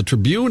Biggs of the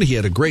Tribune he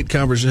had a great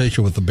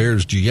conversation with the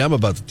Bears GM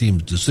about the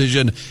team's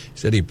decision. He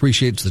said he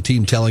appreciates the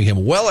team telling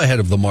him well ahead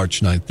of the March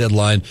 9th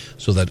deadline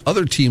so that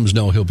other teams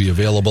know he'll be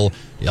available.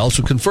 He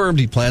also confirmed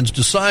he plans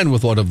to sign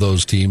with one of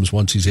those teams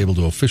once he's able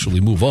to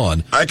officially move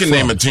on. I can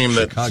name a team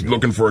that's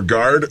looking for a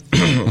guard.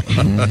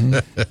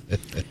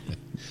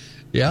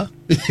 Yeah?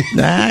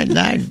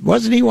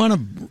 Wasn't he one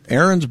of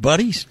Aaron's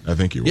buddies? I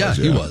think he was. Yeah,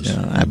 he was.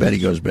 Yeah, I bet he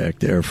goes back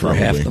there for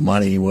half the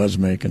money he was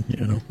making.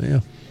 Yeah.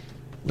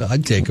 Well,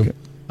 I'd take him.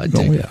 I'd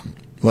take him.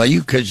 Well,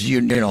 because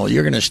you're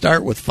going to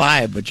start with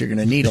 5, but you're going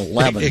to need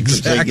 11.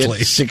 Exactly. They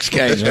get 6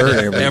 guys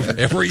hurt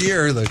every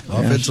year. The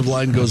offensive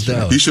line goes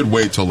down. He should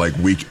wait till like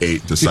week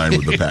 8 to sign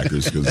with the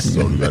Packers so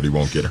that he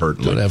won't get hurt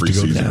in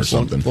preseason or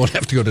something. Won't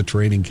have to go to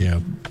training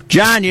camp.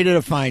 John, you did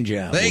a fine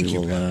job. Thank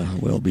you.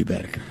 We'll be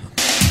back.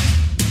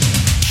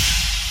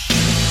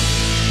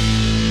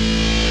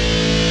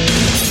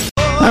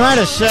 I might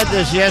have said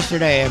this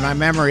yesterday, and my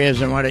memory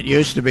isn't what it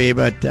used to be,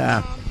 but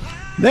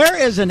there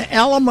is an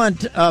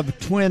element of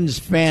Twins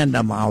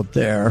fandom out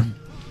there,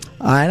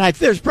 and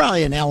there's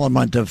probably an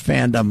element of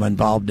fandom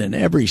involved in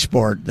every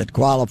sport that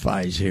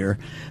qualifies here.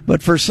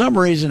 But for some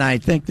reason, I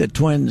think that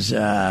Twins,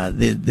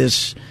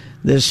 this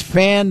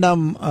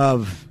fandom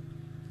of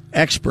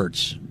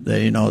experts,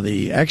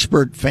 the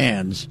expert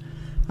fans,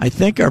 I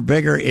think are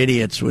bigger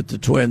idiots with the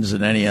Twins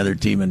than any other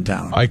team in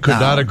town. I could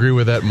not agree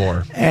with that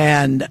more.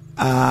 And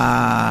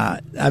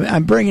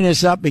I'm bringing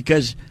this up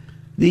because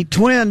the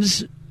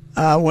Twins,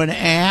 when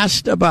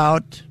asked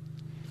about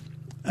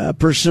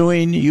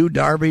pursuing Yu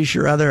Darvish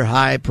or other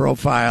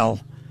high-profile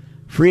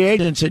free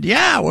agents, said,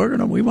 "Yeah,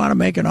 we want to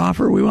make an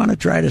offer. We want to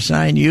try to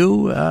sign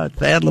you."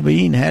 Thad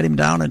Levine had him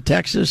down in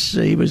Texas.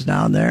 He was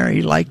down there.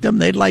 He liked him.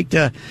 They'd like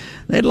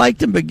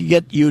him to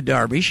get Yu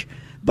Darvish,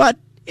 but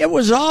it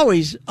was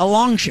always a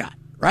long shot,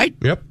 right?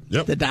 Yep.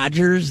 The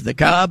Dodgers, the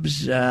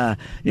Cubs.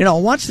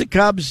 Once the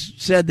Cubs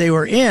said they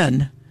were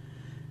in,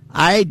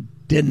 I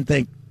didn't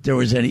think there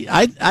was any.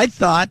 I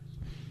thought,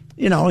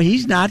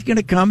 he's not going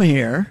to come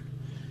here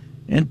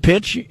and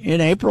pitch in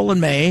April and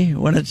May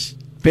when it's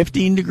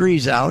 15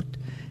 degrees out,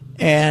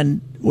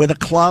 and with a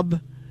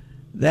club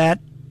that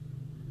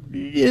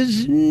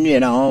is,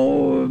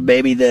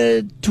 maybe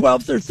the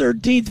 12th or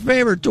 13th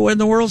favorite to win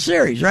the World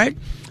Series, right?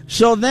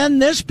 So then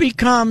this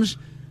becomes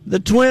the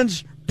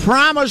Twins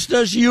promised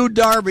us Yu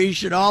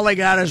Darvish, and all they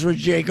got us was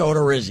Jake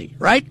Odorizzi,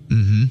 right?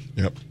 Mm-hmm.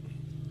 Yep.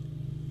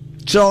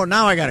 So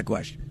now I got a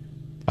question.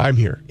 I'm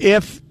here.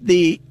 If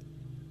the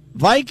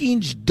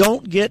Vikings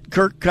don't get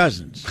Kirk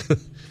Cousins,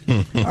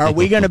 are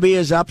we going to be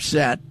as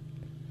upset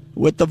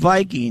with the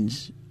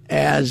Vikings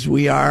as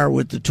we are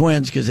with the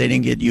Twins because they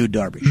didn't get Yu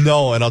Darvish?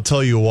 No, and I'll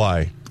tell you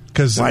why.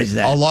 Because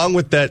along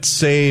with that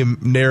same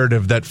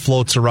narrative that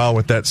floats around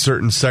with that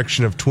certain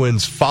section of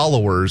Twins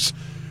followers,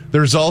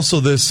 there's also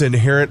this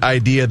inherent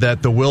idea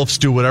that the Wilfs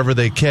do whatever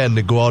they can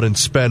to go out and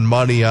spend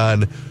money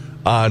on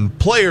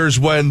players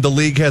when the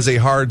league has a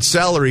hard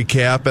salary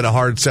cap and a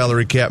hard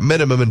salary cap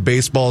minimum, and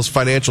baseball's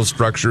financial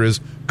structure is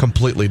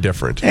completely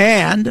different.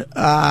 And they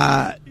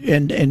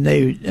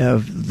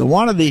the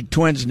one of the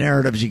Twins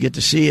narratives you get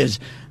to see is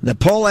the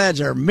Pohlads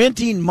are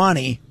minting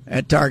money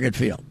at Target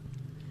Field.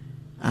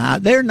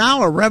 They're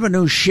now a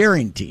revenue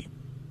sharing team.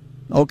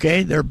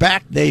 Okay, they're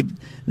back. They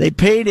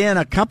paid in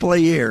a couple of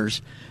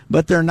years,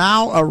 but they're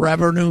now a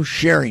revenue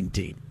sharing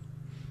team,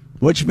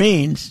 which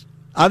means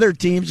other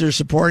teams are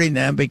supporting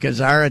them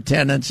because our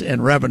attendance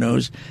and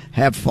revenues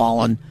have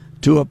fallen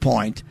to a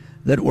point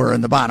that we're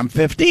in the bottom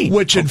 15.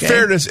 Which, in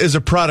fairness, is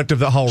a product of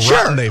how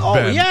rotten they've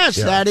been. Oh, yes,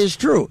 yeah. That is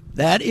true.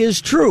 That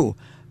is true.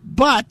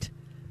 But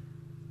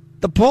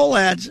the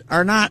Pohlads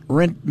are not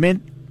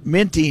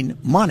minting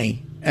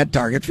money at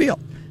Target Field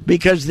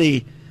because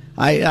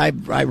I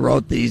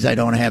wrote these. I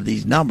don't have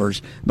these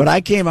numbers, but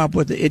I came up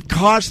with it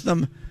cost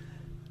them,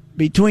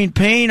 between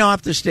paying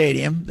off the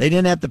stadium, they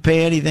didn't have to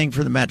pay anything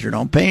for the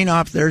Metrodome, paying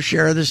off their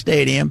share of the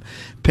stadium,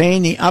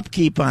 paying the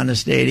upkeep on the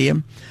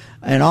stadium,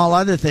 and all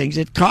other things,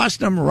 it cost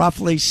them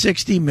roughly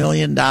 $60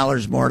 million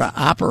more to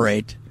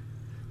operate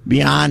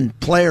beyond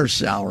player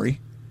salary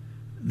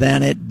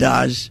than it did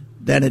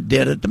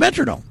at the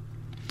Metrodome.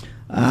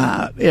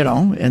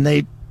 And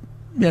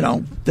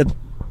the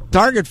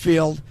Target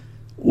Field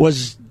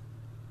was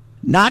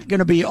not going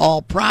to be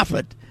all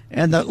profit.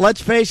 And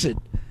let's face it,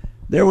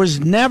 there was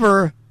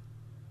never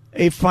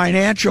a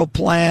financial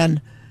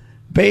plan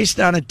based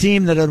on a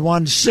team that had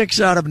won 6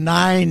 out of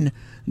 9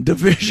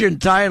 division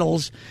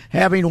titles,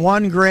 having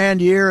one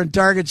grand year in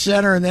Target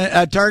Center and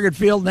then Target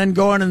Field, and then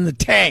going in the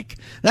tank.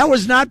 That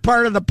was not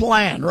part of the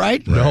plan,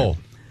 right? No.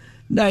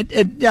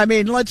 I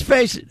mean, let's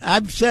face it.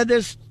 I've said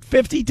this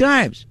 50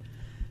 times.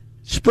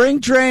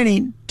 Spring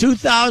training,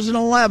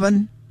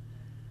 2011.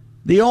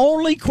 The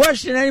only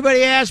question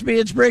anybody asked me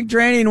at spring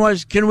training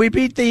was, "Can we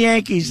beat the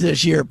Yankees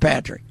this year,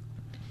 Patrick?"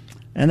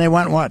 And they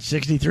went,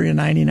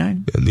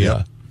 63-99?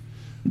 Yeah.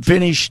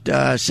 Finished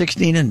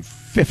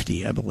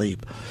 16-50, I believe.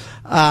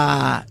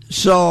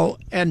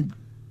 And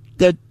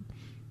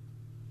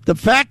the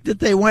fact that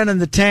they went in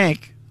the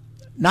tank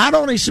not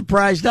only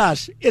surprised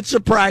us, it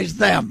surprised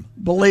them.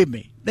 Believe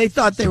me. They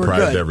thought they were good.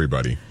 Surprised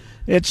everybody.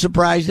 It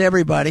surprised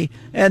everybody.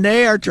 And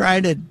they are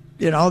trying to,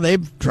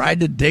 they've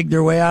tried to dig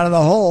their way out of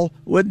the hole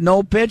with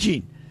no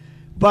pitching.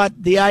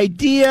 But the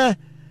idea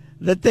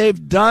that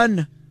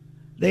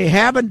they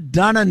haven't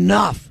done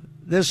enough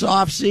this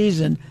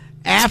offseason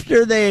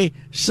after they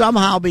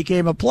somehow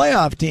became a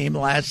playoff team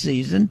last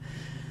season.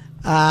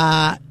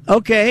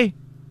 Okay,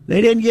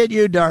 they didn't get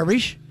Yu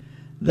Darvish.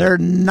 They're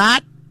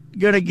not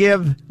going to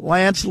give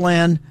Lance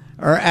Lynn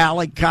or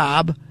Alec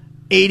Cobb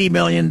 $80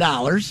 million.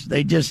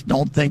 They just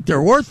don't think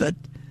they're worth it.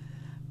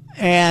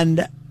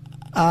 And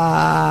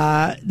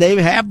they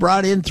have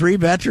brought in 3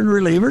 veteran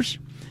relievers,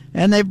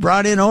 and they've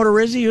brought in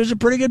Odorizzi, who's a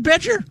pretty good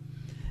pitcher.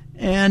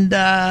 And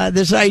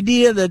this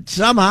idea that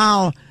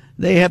somehow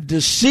they have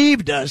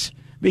deceived us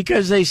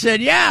because they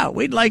said, yeah,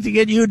 we'd like to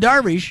get Yu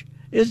Darvish,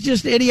 is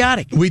just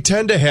idiotic. We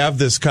tend to have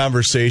this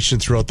conversation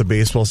throughout the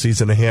baseball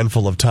season a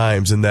handful of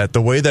times, in that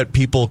the way that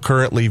people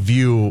currently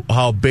view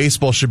how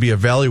baseball should be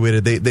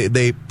evaluated,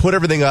 they put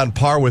everything on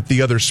par with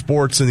the other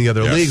sports and the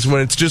other leagues,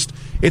 when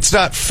it's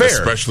not fair.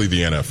 Especially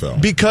the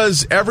NFL.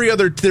 Because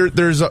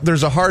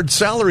there's a hard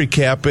salary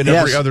cap in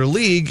every other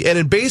league, and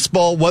in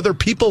baseball, whether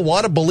people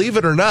want to believe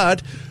it or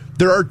not,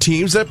 there are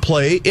teams that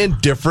play in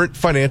different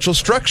financial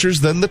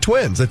structures than the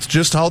Twins. That's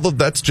just how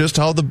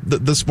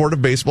the sport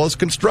of baseball is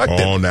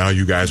constructed. Oh, now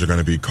you guys are going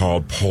to be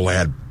called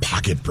Pohlad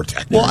pocket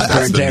protectors. Well,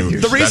 that's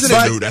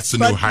the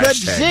new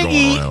hashtag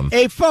Ziggy, going around.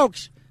 Hey,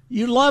 folks,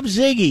 you love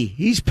Ziggy.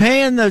 He's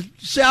paying the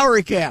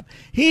salary cap.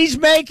 He's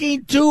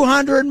making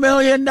 $200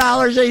 million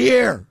a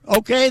year.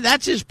 Okay,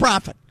 that's his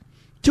profit.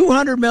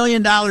 $200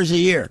 million a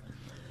year,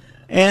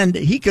 and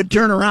he could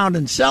turn around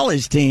and sell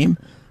his team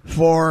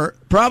for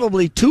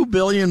probably $2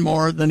 billion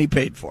more than he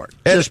paid for it,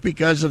 just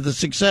because of the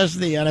success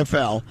of the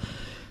NFL.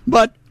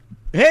 But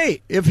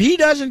hey, if he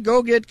doesn't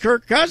go get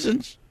Kirk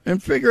Cousins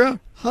and figure out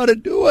how to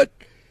do it,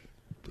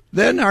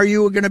 then are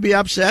you going to be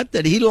upset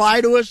that he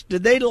lied to us?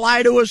 Did they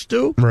lie to us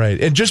too? Right.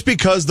 And just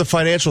because the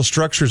financial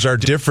structures are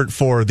different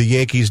for the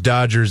Yankees,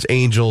 Dodgers,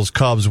 Angels,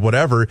 Cubs,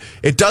 whatever,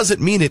 it doesn't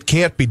mean it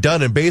can't be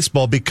done in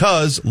baseball,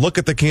 because look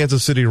at the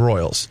Kansas City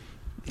Royals.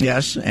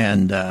 Yes,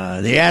 and the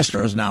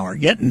Astros now are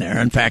getting there.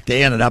 In fact,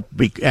 they ended up,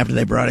 after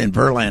they brought in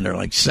Verlander,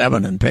 like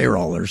 7 in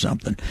payroll or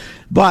something.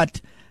 But,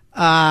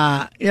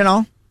 the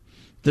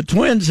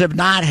Twins have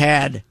not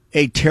had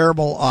a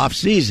terrible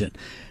offseason.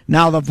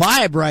 Now, the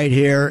vibe right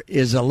here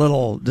is a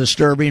little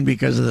disturbing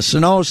because of the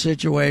Sano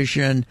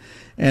situation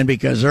and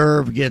because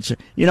Irv gets,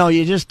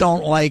 you just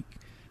don't like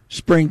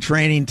spring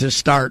training to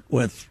start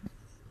with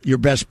your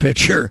best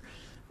pitcher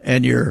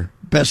and your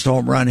best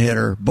home run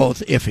hitter both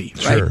iffy,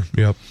 right? Sure,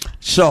 yep.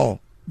 So,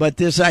 but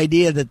this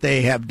idea that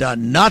they have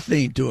done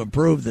nothing to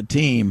improve the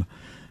team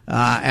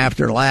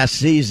after last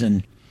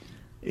season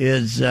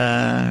is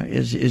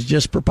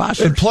just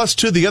preposterous. And plus,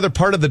 too, the other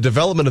part of the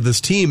development of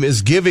this team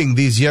is giving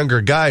these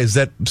younger guys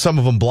that some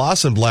of them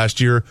blossomed last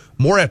year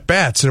more at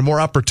bats and more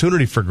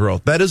opportunity for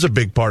growth. That is a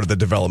big part of the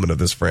development of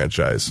this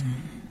franchise.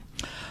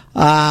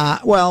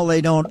 Well,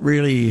 they don't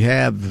really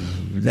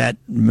have that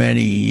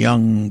many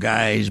young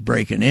guys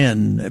breaking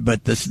in,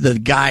 but the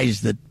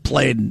guys that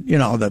played,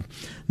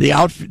 the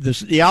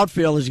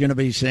outfield is going to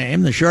be the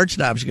same, the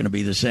shortstop is going to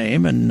be the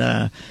same,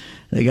 and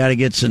they got to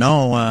get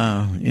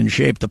Sano in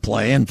shape to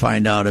play and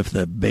find out if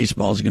the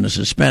baseball is going to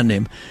suspend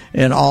him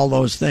and all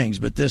those things.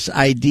 But this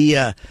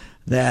idea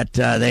that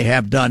they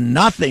have done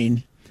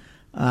nothing.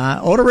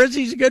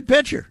 Odorizzi's a good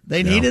pitcher.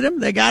 They needed him.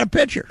 They got a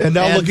pitcher. And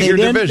now look at your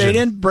division. They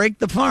didn't break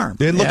the farm.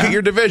 And look at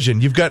your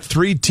division. You've got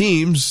 3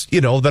 teams,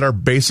 that are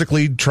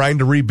basically trying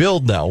to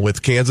rebuild now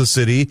with Kansas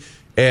City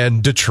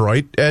and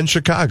Detroit and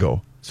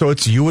Chicago. So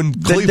it's you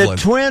and Cleveland.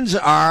 The Twins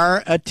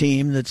are a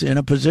team that's in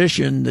a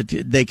position that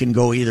they can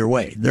go either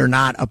way. They're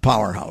not a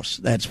powerhouse,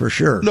 that's for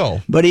sure.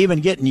 No. But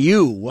even getting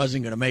you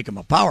wasn't going to make them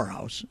a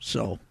powerhouse.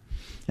 So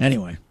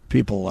anyway,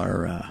 people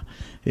are,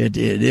 it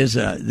is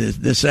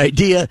this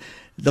idea.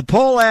 The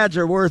poll ads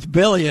are worth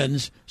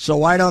billions, so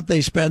why don't they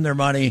spend their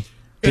money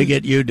to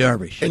get Yu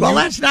Darvish? Well,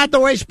 that's not the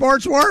way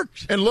sports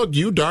works. And look,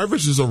 Yu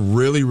Darvish is a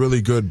really,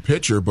 really good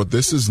pitcher, but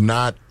this is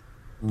not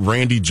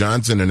Randy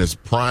Johnson in his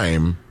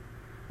prime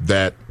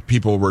that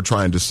people were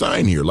trying to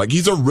sign here. Like,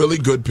 he's a really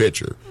good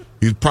pitcher.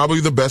 He's probably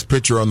the best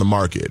pitcher on the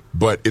market,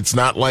 but it's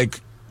not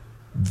like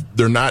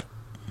they're not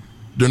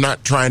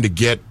trying to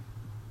get,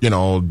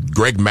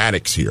 Greg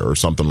Maddux here or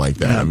something like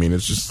that. Yeah. I mean,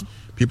 it's just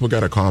people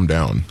got to calm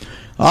down.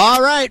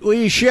 All right,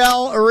 we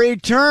shall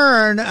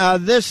return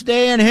this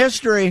day in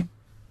history.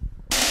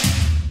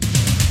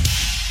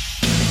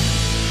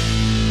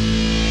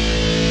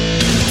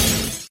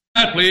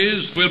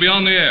 Please, we'll be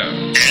on the air.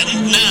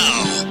 And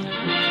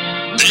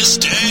now, this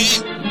day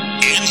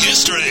in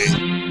history.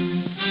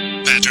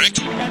 Patrick?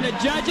 And the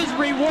judges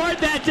reward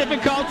that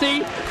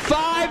difficulty.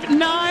 5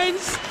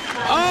 nines.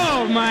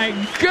 Oh, my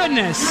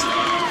goodness.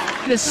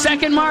 The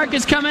second mark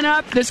is coming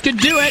up. This could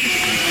do it.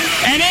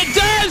 And it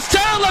does!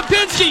 Tara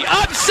Lipinski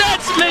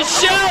upsets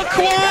Michelle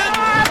Kwan!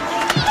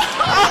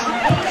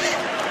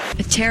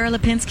 Tara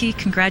Lipinski,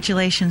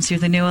 congratulations.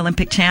 You're the new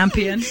Olympic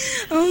champion.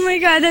 Oh, my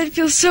God, that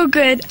feels so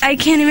good. I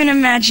can't even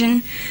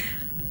imagine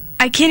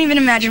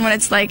what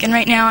it's like. And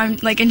right now I'm,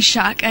 in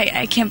shock.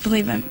 I can't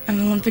believe I'm an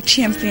Olympic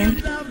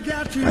champion.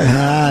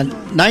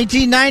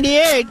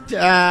 1998,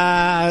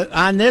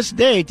 on this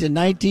date in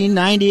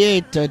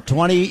 1998,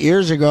 20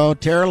 years ago,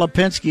 Tara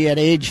Lipinski at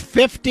age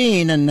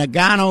 15 in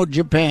Nagano,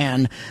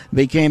 Japan,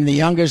 became the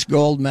youngest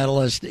gold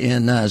medalist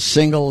in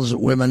singles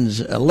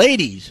women's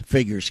ladies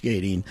figure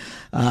skating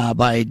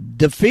by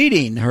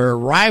defeating her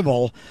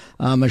rival,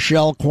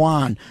 Michelle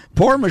Kwan.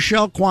 Poor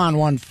Michelle Kwan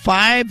won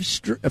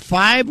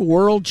 5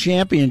 world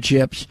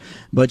championships,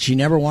 but she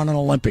never won an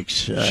Olympics.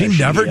 She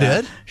never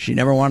did? She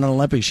never won an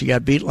Olympics. She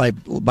got beat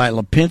by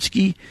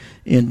Lipinski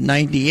in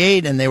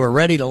 98, and they were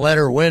ready to let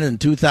her win in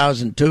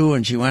 2002,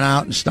 and she went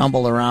out and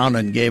stumbled around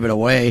and gave it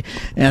away.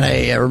 And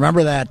I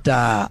remember that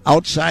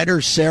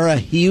outsider, Sarah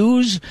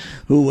Hughes,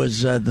 who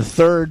was the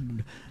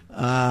third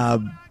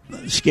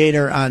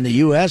skater on the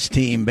U.S.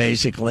 team,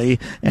 basically,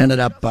 ended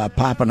up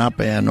popping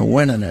up and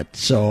winning it.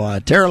 So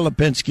Tara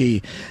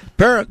Lipinski,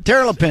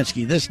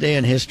 this day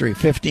in history,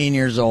 15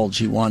 years old,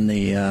 she won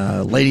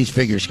the ladies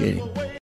figure skating.